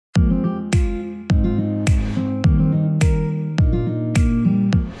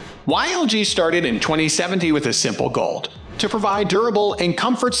YLG started in 2017 with a simple goal: to provide durable and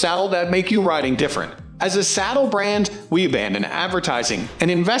comfort saddle that make you riding different. As a saddle brand, we abandon advertising and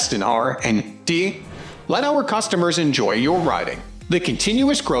invest in R&D. Let our customers enjoy your riding. The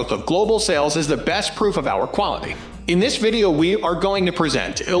continuous growth of global sales is the best proof of our quality. In this video, we are going to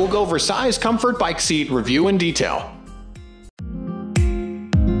present YLG Oversized Comfort Bike Seat review in detail.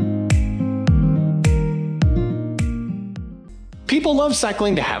 People love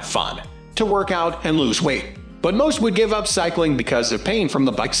cycling to have fun, to work out and lose weight, but most would give up cycling because of pain from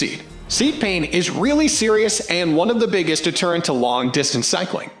the bike seat. Seat pain is really serious and one of the biggest deterrent to long-distance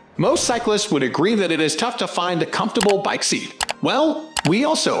cycling. Most cyclists would agree that it is tough to find a comfortable bike seat. Well, we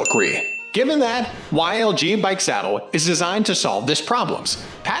also agree. Given that, YLG Bike Saddle is designed to solve these problems.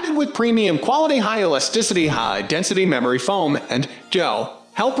 Padded with premium quality high elasticity, high density memory foam and gel,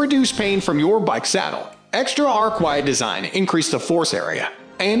 help reduce pain from your bike saddle. Extra arc-wide design increase the force area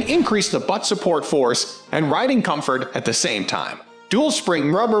and increase the butt support force and riding comfort at the same time. Dual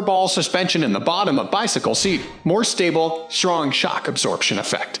spring rubber ball suspension in the bottom of bicycle seat, more stable, strong shock absorption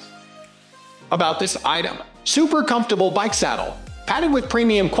effect. About this item: super comfortable bike saddle, padded with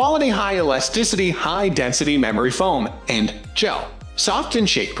premium quality high elasticity, high density memory foam and gel, soft and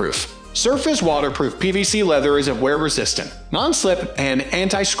shake-proof. Surface waterproof PVC leather is wear resistant, non-slip and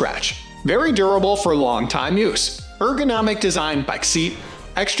anti-scratch. Very durable for long-time use. Ergonomic design bike seat.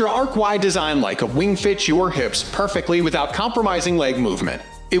 Extra arc-wide design like a wing fits your hips perfectly without compromising leg movement.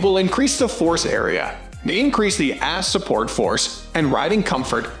 It will increase the force area, increase the ass support force, and riding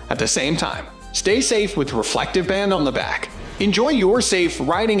comfort at the same time. Stay safe with reflective band on the back. Enjoy your safe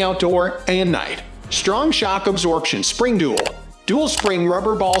riding outdoor and night. Strong shock absorption spring dual spring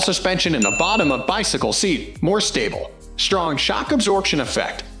rubber ball suspension in the bottom of bicycle seat, more stable. Strong shock absorption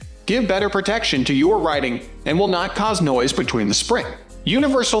effect. Give better protection to your riding and will not cause noise between the spring.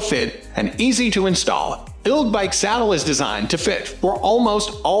 Universal fit and easy to install. YLG Bike Saddle is designed to fit for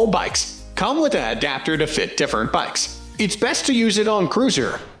almost all bikes. Come with an adapter to fit different bikes. It's best to use it on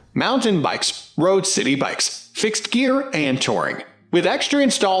cruiser, mountain bikes, road city bikes, fixed gear, and touring. With extra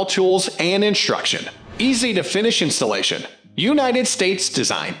install tools and instruction. Easy to finish installation. United States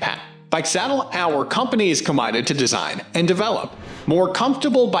design patent. Bike Saddle, our company is committed to design and develop more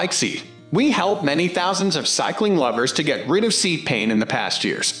comfortable bike seat. We help many thousands of cycling lovers to get rid of seat pain in the past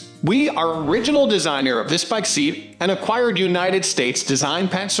years. We are original designer of this bike seat and acquired United States design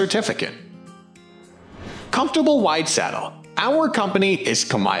patent certificate. Comfortable wide saddle. Our company is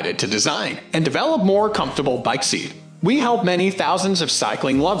committed to design and develop more comfortable bike seat. We help many thousands of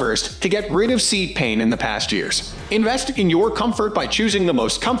cycling lovers to get rid of seat pain in the past years. Invest in your comfort by choosing the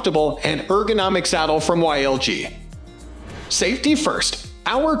most comfortable and ergonomic saddle from YLG. Safety first.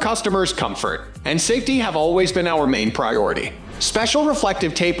 Our customers' comfort and safety have always been our main priority. Special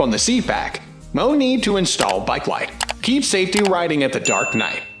reflective tape on the seat back. No need to install bike light. Keep safety riding at the dark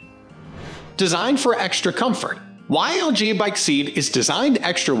night. Designed for extra comfort. YLG bike seat is designed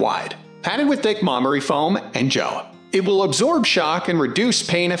extra wide, padded with thick memory foam and gel. It will absorb shock and reduce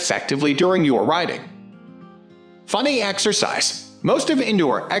pain effectively during your riding. Funny exercise. Most of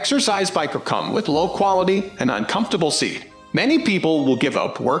indoor exercise bikes come with low quality and uncomfortable seat. Many people will give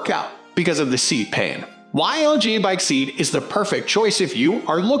up workout because of the seat pain. YLG bike seat is the perfect choice if you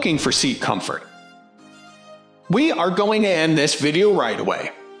are looking for seat comfort. We are going to end this video right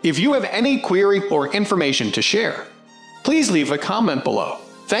away. If you have any query or information to share, please leave a comment below.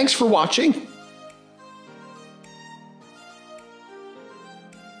 Thanks for watching.